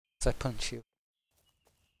So I punch you.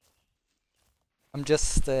 I'm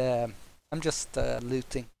just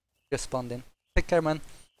looting. Responding. Take care, man.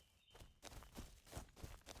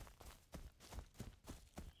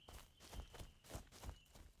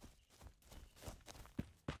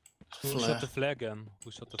 Who shot the flare gun?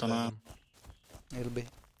 Who shot the flare gun? It'll be.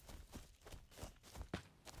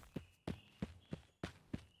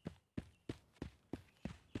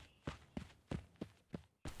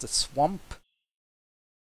 The swamp.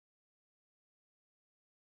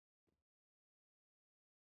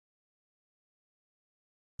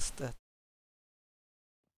 What's that?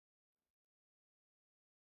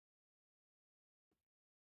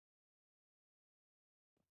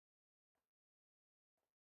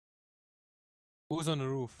 Who's on the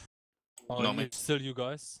roof? Oh, Not me. Still you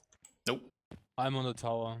guys? Nope. I'm on the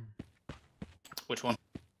tower. Which one?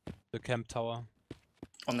 The camp tower.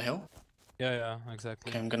 On the hill? Yeah,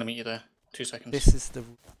 exactly. Okay, I'm gonna meet you there. 2 seconds. This is the.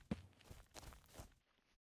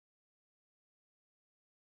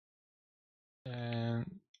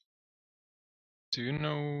 Do you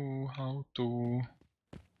know how to...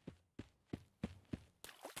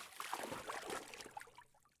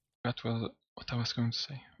 That was what I was going to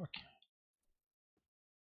say. Okay.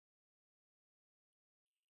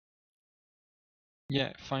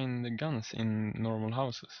 Yeah, find the guns in normal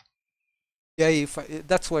houses. Yeah,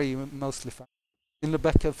 that's where you mostly find. In the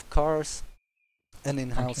back of cars and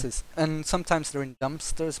in Okay. houses. And sometimes they're in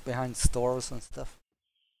dumpsters behind stores and stuff.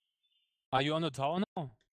 Are you on the tower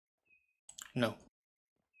now? No.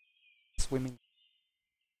 Swimming.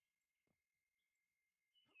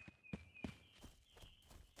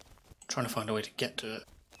 Trying to find a way to get to it.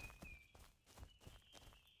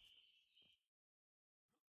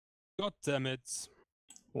 God damn it.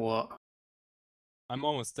 What? I'm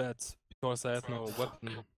almost dead because I have no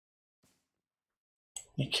weapon.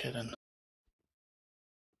 You kidding?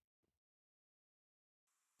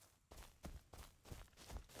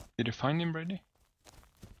 Did you find him, Brady?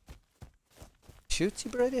 Shoot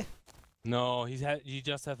you, Brady? No, he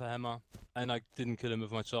just have a hammer, and I didn't kill him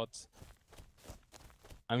with my shot.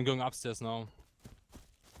 I'm going upstairs now.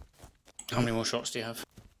 How many more shots do you have?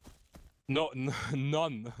 No,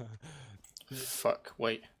 none. Fuck,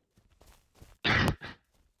 wait.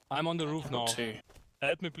 I'm on the roof now. Got 2.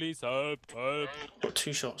 Help me, please. Help. Got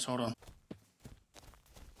 2 shots, hold on.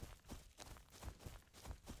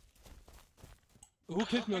 Who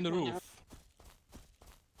killed me on the roof?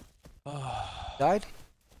 Died?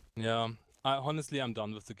 Yeah. Honestly, I'm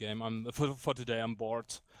done with the game. For today. I'm bored.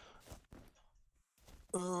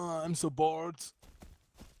 I'm so bored.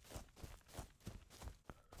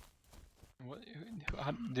 What,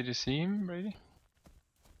 did you see him, Brady?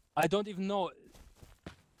 I don't even know.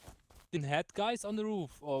 Didn't had guys on the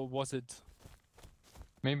roof, or was it?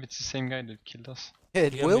 Maybe it's the same guy that killed us. Yeah,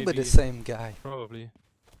 it Yeah, will be maybe. the same guy. Probably.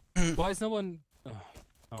 Why is no one? Oh,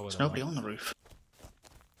 There's whatever. nobody on the roof.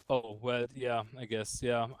 Oh well, yeah. I guess.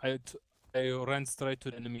 Yeah. I ran straight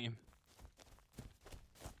to the enemy.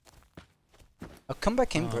 I'll come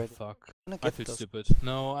back in, Oh, Brady. fuck. I'm gonna I get feel those. stupid.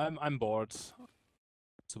 No, I'm bored.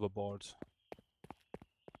 Super bored.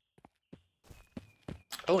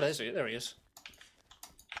 Oh, there he is.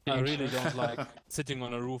 I really don't like sitting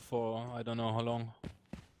on a roof for I don't know how long.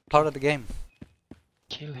 Part of the game.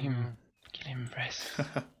 Kill him. Kill him,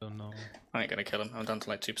 Brez. Don't know. I ain't gonna kill him. I'm down to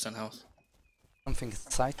like 2% health. Something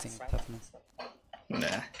exciting happening.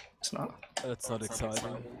 Nah, it's not. That's not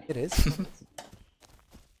exciting. It is.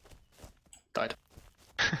 Died.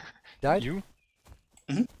 Died? You?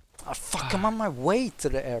 Oh fuck, I'm on my way to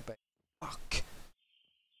the airbase. Fuck.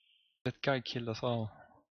 That guy killed us all.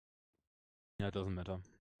 Yeah, it doesn't matter.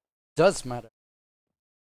 Does matter.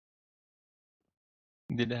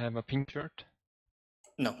 Did they have a pink shirt?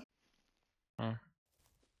 No. Oh.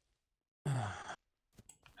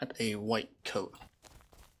 Had a white coat.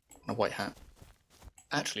 And a white hat.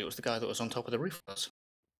 Actually, it was the guy that was on top of the roof with us.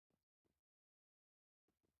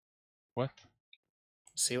 What?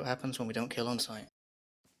 See what happens when we don't kill on sight.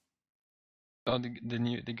 Oh,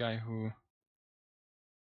 the guy who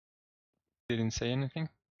didn't say anything?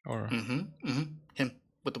 Or Him,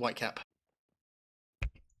 with the white cap.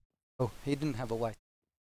 Oh, he didn't have a white.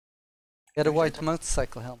 He had a white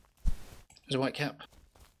motorcycle helmet. There's a white cap.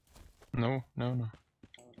 no.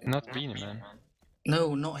 Not Beanie Man.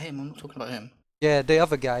 No, not him. I'm not talking about him. Yeah, the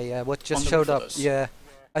other guy, yeah, what just On the showed roof up. with us. Yeah.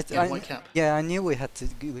 Yeah, white cap. Yeah, I knew we should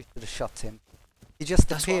have shot him. He just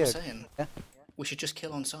That's appeared. what I'm saying. Yeah. We should just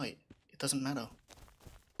kill on sight. It doesn't matter.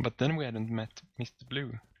 But then we hadn't met Mr.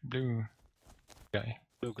 Blue guy.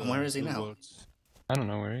 And where is he now? I don't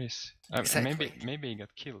know where he is. Exactly. Maybe he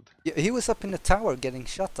got killed. Yeah, he was up in the tower getting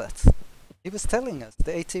shot at. He was telling us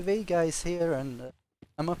the ATV guy's here and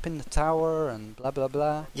I'm up in the tower and blah blah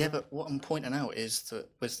blah. Yeah, but what I'm pointing out is that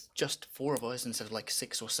with just 4 of us instead of like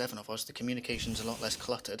 6 or 7 of us, the communication's a lot less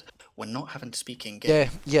cluttered. We're not having to speak in game.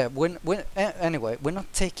 Yeah. Anyway, we're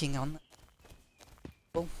not taking on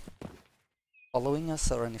people following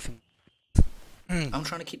us or anything. I'm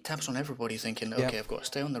trying to keep tabs on everybody, thinking, Yeah. okay, I've got to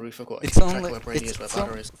stay on the roof, I've got to It's keep track only of where Brady is, where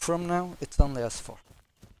Batter is. from now. It's only us 4.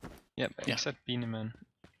 Yeah, Yeah. except Beanie Man,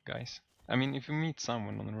 guys. I mean, if you meet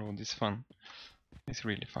someone on the road, it's fun. It's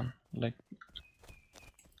really fun. Like,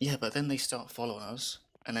 Yeah, but then they start following us,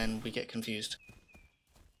 and then we get confused.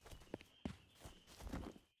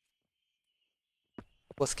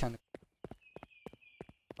 Was kind of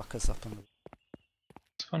fuck us up on the.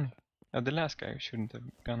 it's funny. The last guy shouldn't have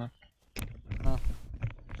gone up.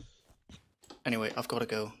 Anyway, I've got to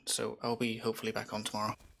go, so I'll be hopefully back on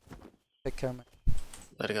tomorrow. Take care, man.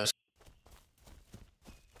 Later, guys.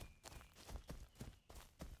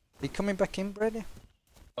 Are you coming back in, Brady?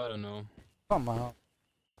 I don't know. Come on.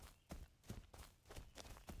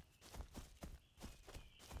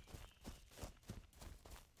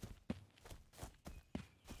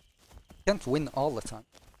 Can't win all the time.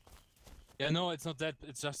 Yeah, no, it's not that.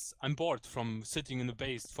 It's just I'm bored from sitting in the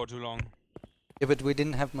base for too long. Yeah, but we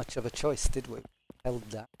didn't have much of a choice, did we? Held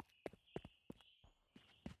that.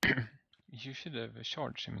 You should have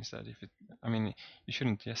charged him instead. I mean, you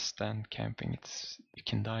shouldn't just stand camping. You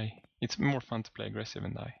can die. It's more fun to play aggressive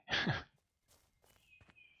and die.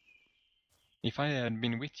 If I had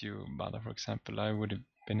been with you, Bada, for example, I would have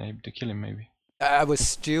been able to kill him maybe. I was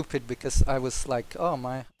stupid because I was like, oh,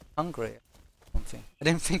 my hungry or something. I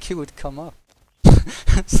didn't think he would come up.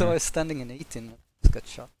 So I was standing and eating and just got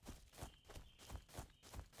shot.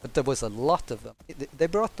 But there was a lot of them. They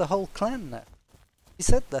brought the whole clan there. He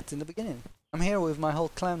said that in the beginning. I'm here with my whole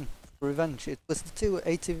clan for revenge. It was the 2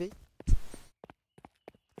 ATV.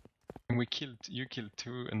 And you killed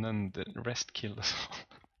 2 and then the rest killed us all.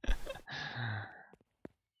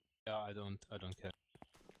 Yeah, I don't care.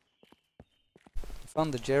 I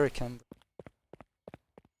found the jerry can.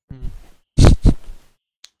 Hmm.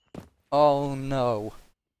 Oh no.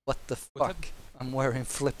 What the What fuck? I'm wearing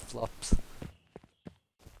flip-flops.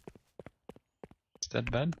 Is that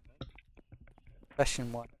bad?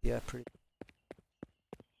 Fashion one. Yeah, pretty.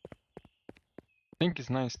 I think it's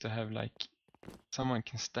nice to have like someone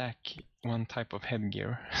can stack one type of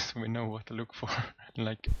headgear so we know what to look for.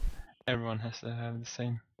 Like everyone has to have the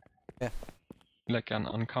same. Yeah. Like an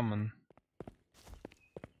uncommon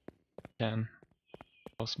can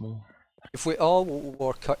possible. If we all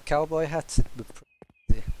wore cowboy hats, it would be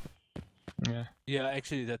pretty. Yeah. Yeah,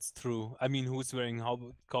 actually, that's true. I mean, who's wearing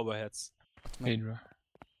cowboy hats? Hydra.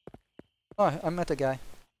 Oh, I met a guy.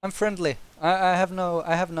 I'm friendly. I have no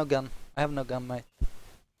gun. I have no gun, mate.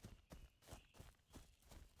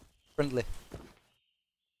 Friendly.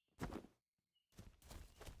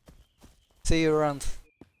 See you around.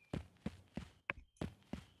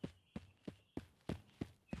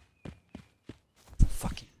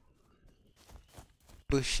 Fucking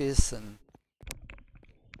bushes and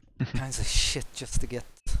kinds of shit just to get.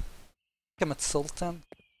 I'm at Sultan.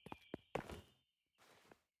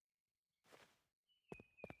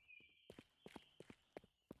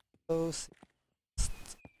 Those.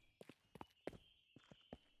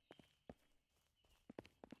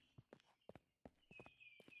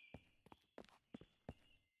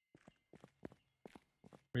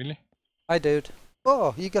 Really? Hi, dude.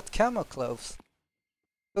 Oh, you got camo clothes.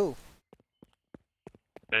 Cool.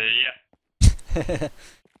 Yeah.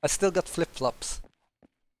 I still got flip-flops.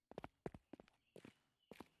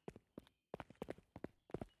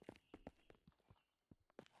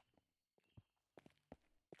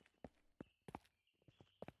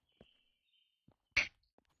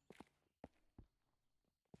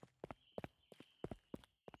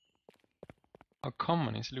 How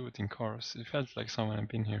common is looting cars? It felt like someone had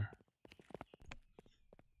been here.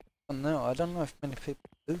 Oh no, I don't know if many people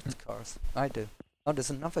loot cars. I do. Oh, there's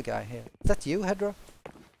another guy here. Is that you, Hedra?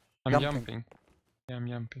 I'm Jumping. jumping. Yeah, I'm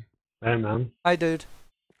jumping. Hey, man. Hi, dude.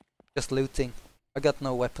 Just looting. I got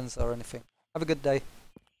no weapons or anything. Have a good day.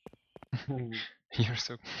 You're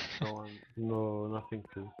so... No, nothing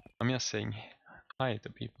to. I'm just saying hi to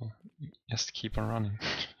people. Just keep on running.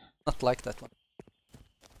 Not like that one.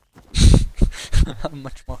 I'm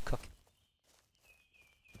much more cocky.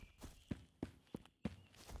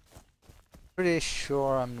 Pretty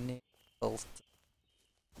sure I'm near Salt.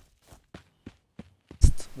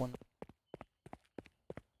 Just one.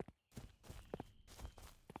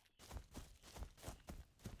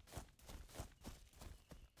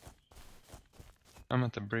 I'm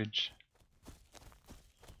at the bridge.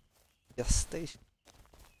 gas station.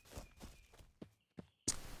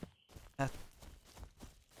 At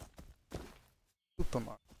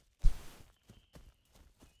supermarket.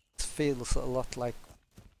 It feels a lot like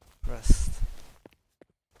rest.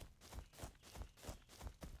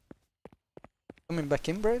 Coming back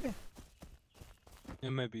in, Brady? Yeah,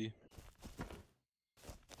 maybe.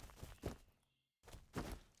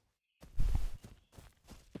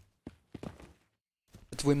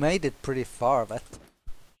 But we made it pretty far, that.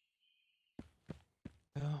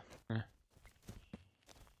 Yeah.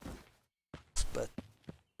 But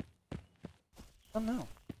I don't know.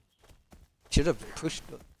 Should have pushed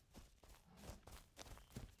it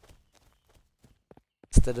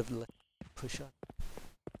instead of let push up.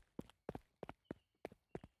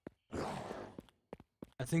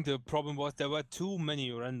 I think the problem was there were too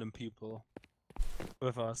many random people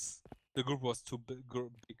with us. The group was too big.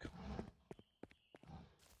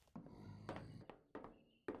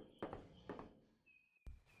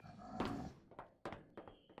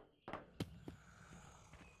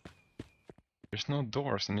 There's no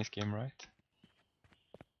doors in this game, right?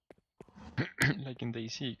 Like in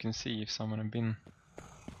DayZ, you can see if someone have been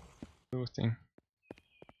looting.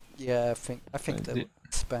 Yeah, I think they the- would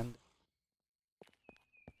expand.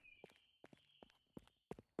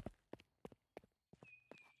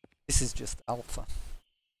 This is just alpha.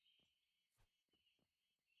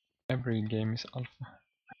 Every game is alpha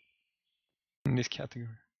in this category.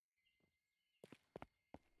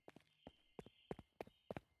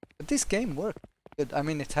 But this game worked good. I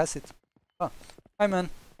mean, it has it. Oh, hi man.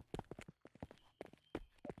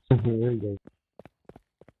 There you go.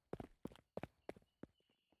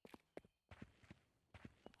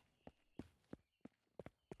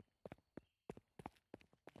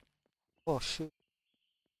 Oh shoot.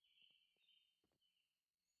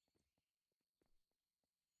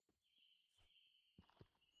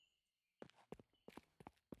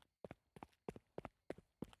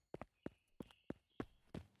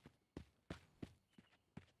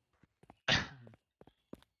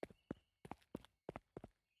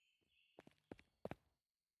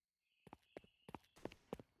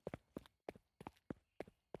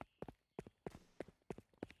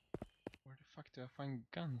 Where the fuck do I find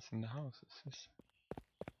guns in the houses?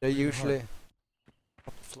 They're Really usually hard.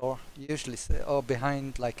 top floor. You usually see, or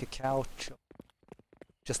behind like a couch. Or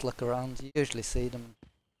just look around. You usually see them.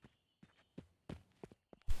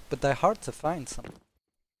 But they're hard to find. Some.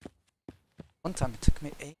 One time it took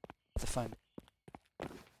me 8 to find it.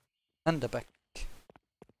 And the back.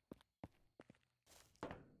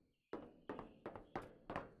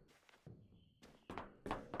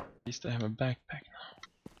 At least I have a backpack now.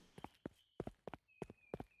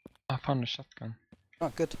 I found a shotgun.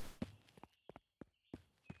 Oh, good.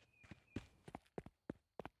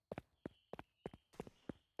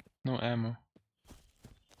 No ammo.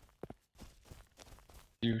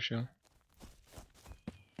 Usual.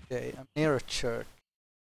 Okay, I'm near a church.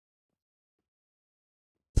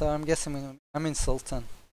 So I'm guessing I'm in Sultan.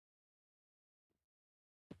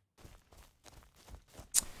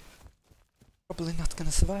 Probably not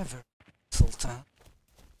gonna survive her, Sultan.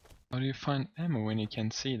 How do you find ammo when you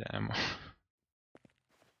can't see the ammo?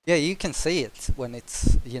 Yeah, you can see it when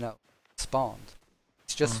it's, you know, spawned.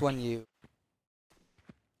 It's just Okay. when you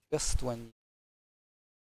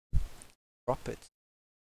drop it.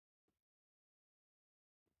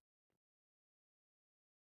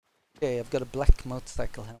 Okay, I've got a black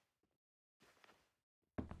motorcycle helmet.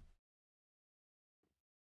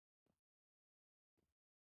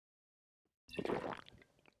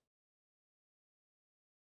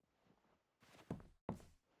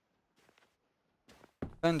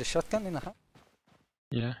 Find a shotgun in a house.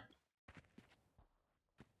 Yeah.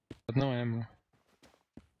 But no ammo.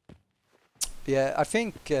 Yeah, I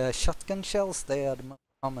think shotgun shells, they are the most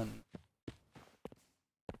common.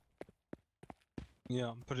 Yeah,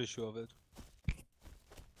 I'm pretty sure of it.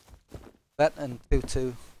 That and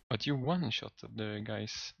 2-2 But you one-shotted the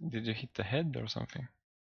guys. Did you hit the head or something?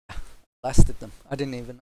 blasted them. I didn't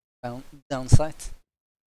even down sight.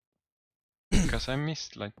 Because I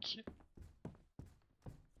missed like...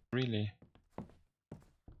 Really?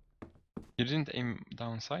 You didn't aim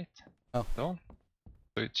down sight? No. At all?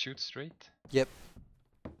 So it shoots straight?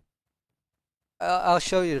 I'll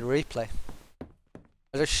show you the replay.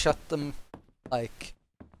 I just shot them like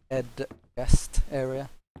head chest area.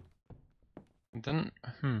 And then...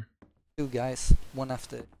 2 guys, one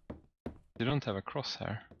after. You don't have a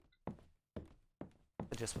crosshair.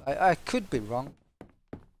 I could be wrong,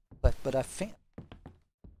 but I think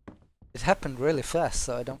it happened really fast,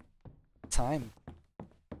 so I don't time.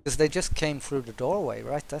 Because they just came through the doorway,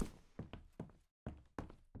 right? That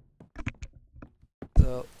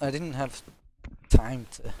I didn't have time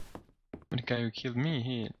to. But the guy who killed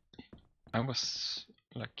me, I was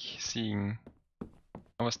like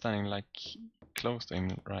I was standing like close to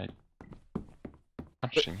him, right,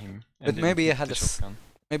 touching him. But And maybe he you picked had the a shotgun.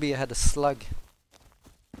 maybe you had a slug.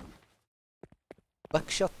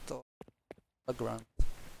 Buckshot or slug round.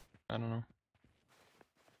 I don't know.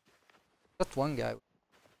 Got one guy with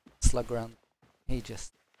slug round. He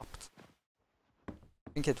just stopped.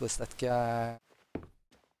 I think it was that guy.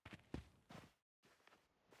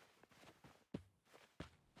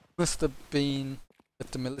 Must have been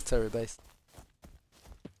at the military base.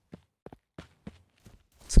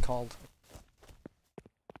 It's called.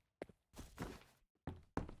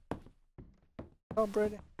 Oh,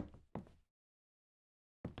 Brady.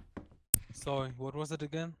 Sorry, what was it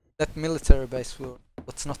again? That military base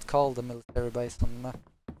what's not called a military base on the map.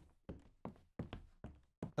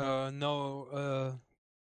 No,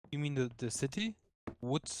 you mean the city?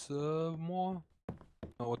 Woodmore?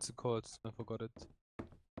 No, what's it called? I forgot it.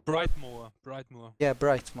 Brightmoor. Yeah,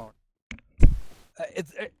 Brightmoor.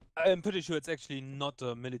 I'm pretty sure it's actually not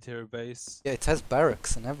a military base. Yeah, it has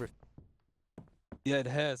barracks and everything. Yeah, it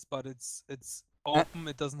has, but it's open.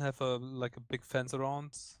 It doesn't have a like a big fence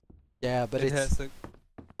around. Yeah, but it it's has a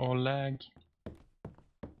Or lag.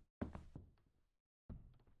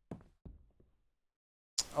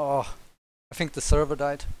 oh, I think the server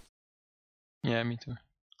died. Yeah, me too.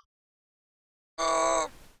 Oh,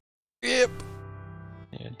 yep.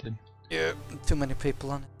 Yeah, it did. Yeah, too many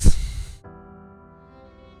people on it.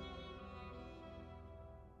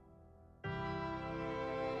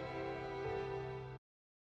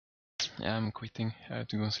 Yeah, I'm quitting. I have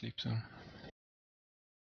to go sleep soon.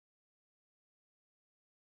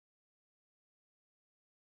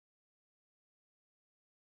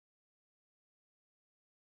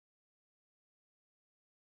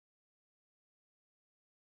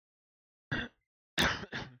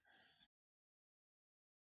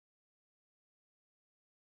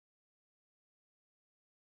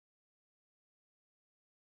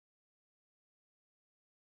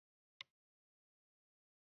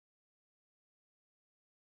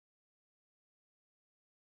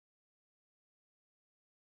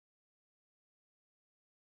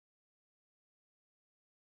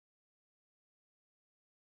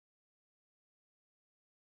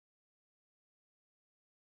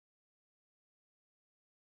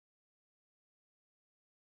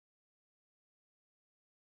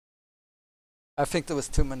 I think there was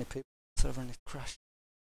too many people on the server and it crashed.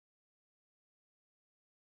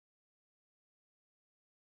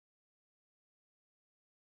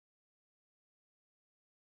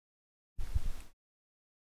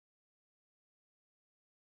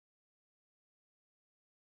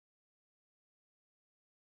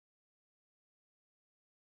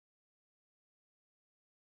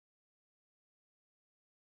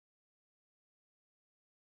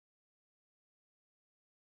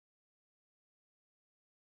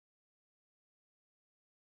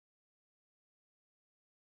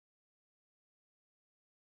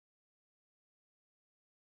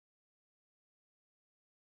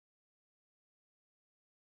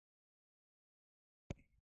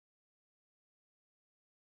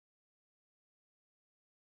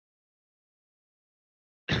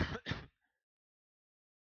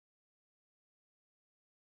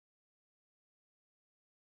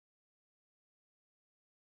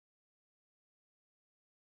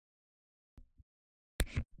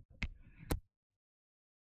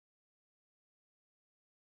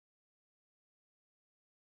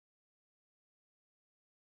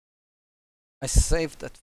 I saved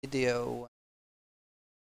that video.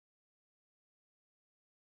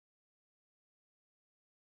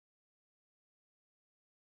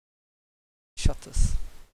 Shut us.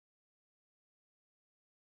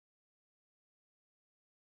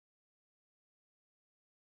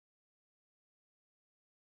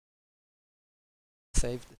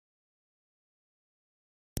 Saved it.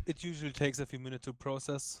 It usually takes a few minutes to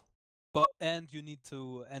process, and you need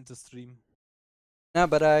to end the stream. No,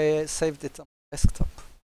 but I saved it on desktop.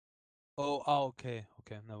 Oh, okay,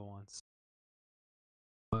 never mind.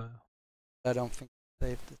 I don't think I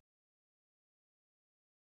saved it.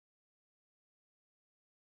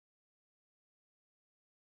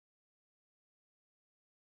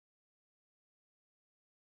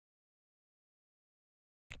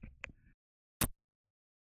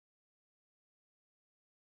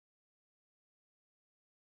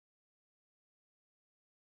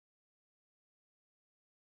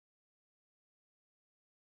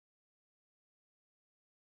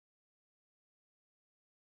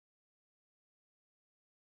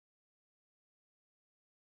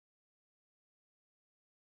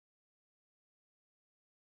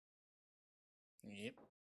 Yep.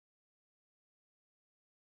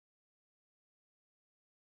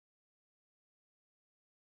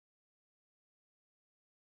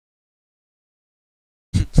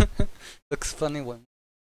 Looks funny when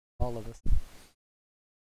all of us.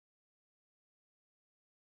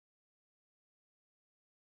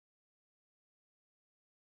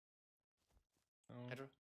 Oh, Pedro?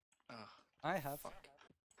 Ah, I have. fuck.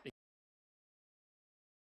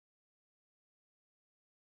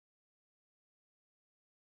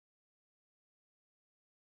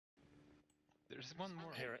 there's one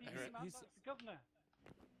more. I hear it, I hear it.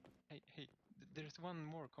 Hey, there's one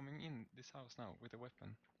more coming in this house now with a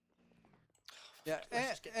weapon. Yeah, Let's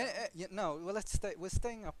just get down. yeah, no, well, let's stay. We're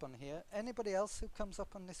staying up on here. Anybody else who comes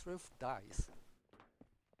up on this roof dies.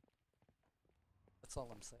 That's all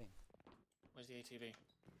I'm saying. Where's the ATV?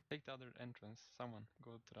 Take the other entrance. Someone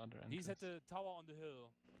go to the other entrance. He's at the tower on the hill.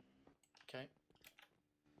 Okay.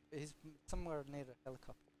 He's somewhere near the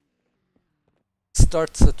helicopter.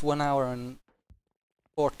 Starts at 1 hour and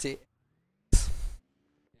 40. Yeah,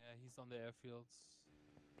 he's on the airfields.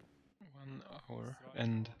 1 hour He's driving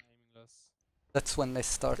and around aimless. That's when they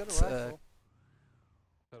start. Got a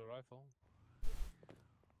rifle.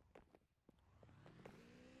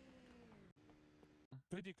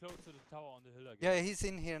 Pretty close to the tower on the hill again. Yeah, he's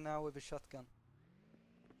in here now with a shotgun.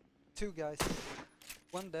 2 guys.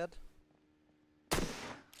 1 dead.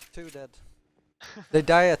 2 dead. They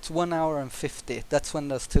die at 1 hour and 50. That's when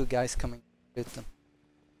those 2 guys coming to shoot them.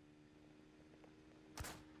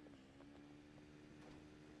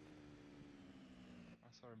 oh,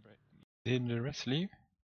 sorry, break. Did the rest leave?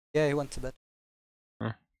 Yeah, he went to bed.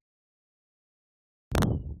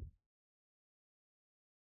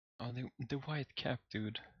 Oh, the white cap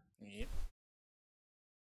dude. Yep.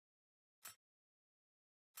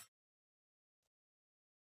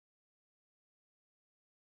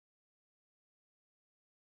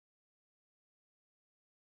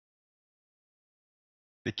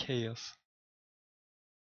 The chaos.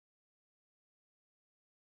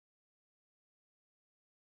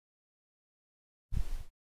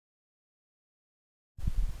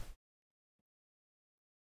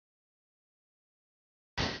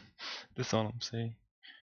 That's all I'm saying.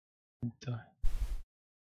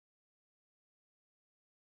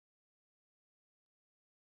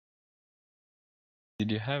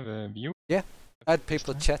 Did you have a view? Yeah, I had This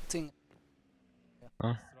people time? chatting,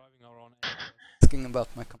 Huh? He's driving around aimless. asking about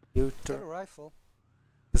my computer. Got a rifle.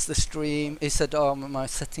 It's the stream. He said, "Oh, my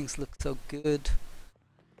settings look so good."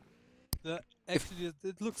 Actually,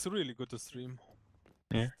 it looks really good to stream.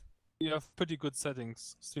 Yeah. You have pretty good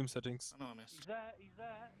settings, stream settings. I know I missed.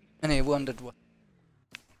 And he wondered what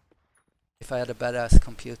if I had a badass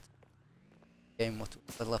computer game, what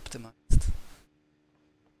was well optimized.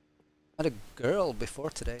 I had a girl before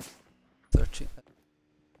today searching.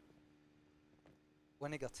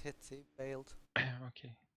 When he got hit, he bailed.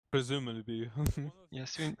 Okay. Presumably. Yeah,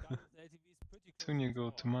 soon you go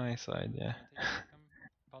to my side, yeah.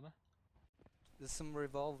 There's some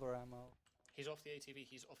revolver ammo. He's off the ATV,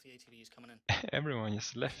 he's off the ATV, he's coming in. Everyone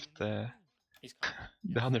just left He's coming.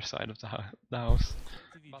 the other side of the house.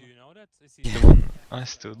 TV, do you know that? Is he The one I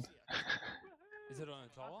stood. Is it on a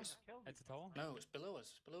tower? At the tower? No, it's below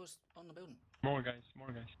us on the building. More guys,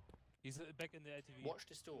 more guys. He's back in the ATV. Watch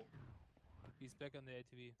this door. He's back on the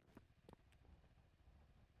ATV.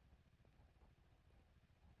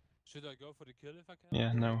 Should I go for the kill if I can?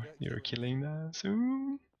 Yeah, no, you're killing that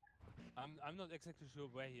soon. I'm not exactly sure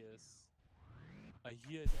where he is. I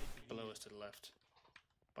hear his ATV. Below us to the left.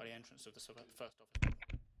 By the entrance of the first office.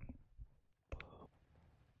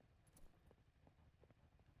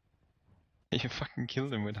 You fucking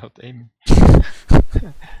killed him without aiming.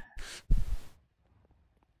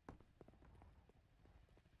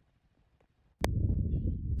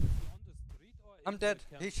 I'm dead.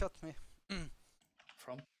 He shot me.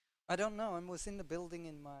 From? I don't know. I was in the building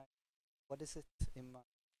in my. What is it? In my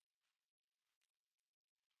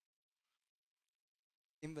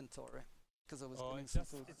inventory. Because I was getting some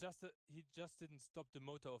food. It's just that he just didn't stop the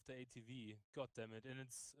motor of the ATV. God damn it! And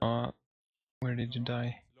it's. Where did you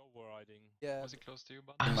die? Low riding. Yeah. Was it close to you,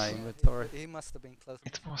 bud? In my Ah, inventory. He must have been close.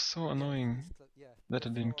 it was so annoying Yeah. that I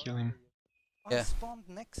didn't kill him. I Yeah. spawned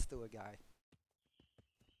next to a guy.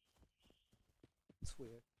 It's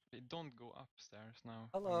weird. Hey, don't go upstairs now.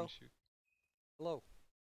 Hello. I'm gonna shoot. Hello.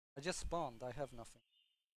 I just spawned. I have nothing.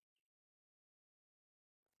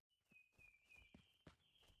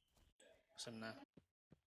 Some now.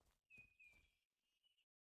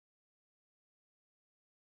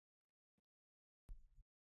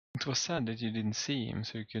 It was sad that you didn't see him,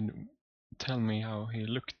 so you could tell me how he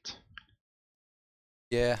looked.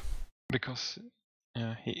 Yeah. Because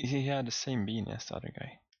he had the same beanie as the other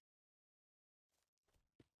guy.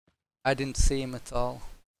 I didn't see him at all.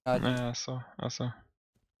 I didn't. I saw.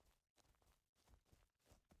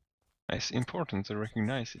 It's important to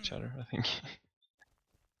recognize each other, I think.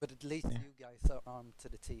 But at least Yeah. you guys are armed to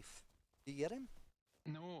the teeth. You get him?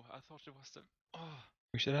 No, I thought it was the. Oh,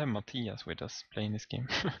 we should have Matthias with us playing this game.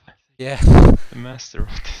 Yeah. The master of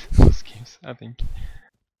those games, I think.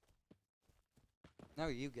 Now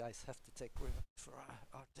you guys have to take revenge for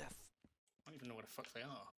our death. I don't even know what the fuck they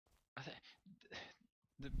are.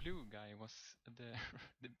 The blue guy was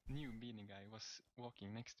the new beanie guy was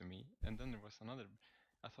walking next to me, and then there was another.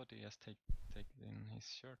 I thought he just taken his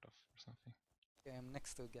shirt off or something. Okay, I'm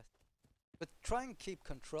next to a guest. But try and keep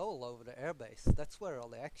control over the airbase. That's where all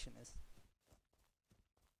the action is.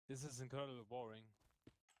 This is incredibly boring.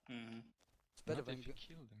 Mm. It's better What than if you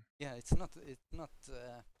killed him? yeah. It's not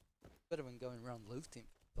better than going around looting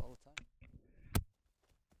all the time.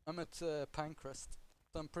 I'm at Pinecrest,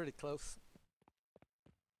 so I'm pretty close.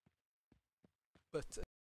 But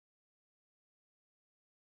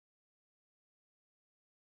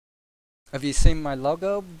have you seen my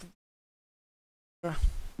logo?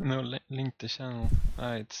 No, link the channel.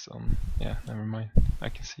 It's on. Yeah, never mind. I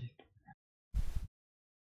can see it.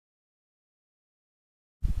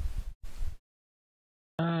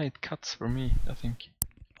 It cuts for me, I think.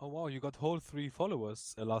 Oh wow, you got whole 3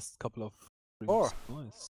 followers the last couple of streams. 4.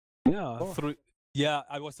 Nice. Yeah, 4. 3. Yeah,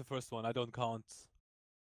 I was the first one. I don't count.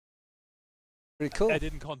 Pretty cool. I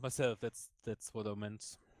didn't count myself. That's what I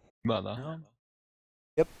meant. Bada. Yeah.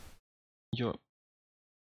 Yep. Yo.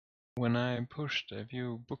 When I push the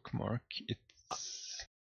view bookmark, it's.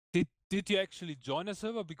 Did you actually join a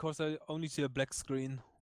server? Because I only see a black screen.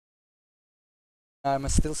 I'm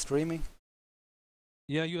still streaming.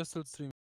 Yeah, you are still streaming.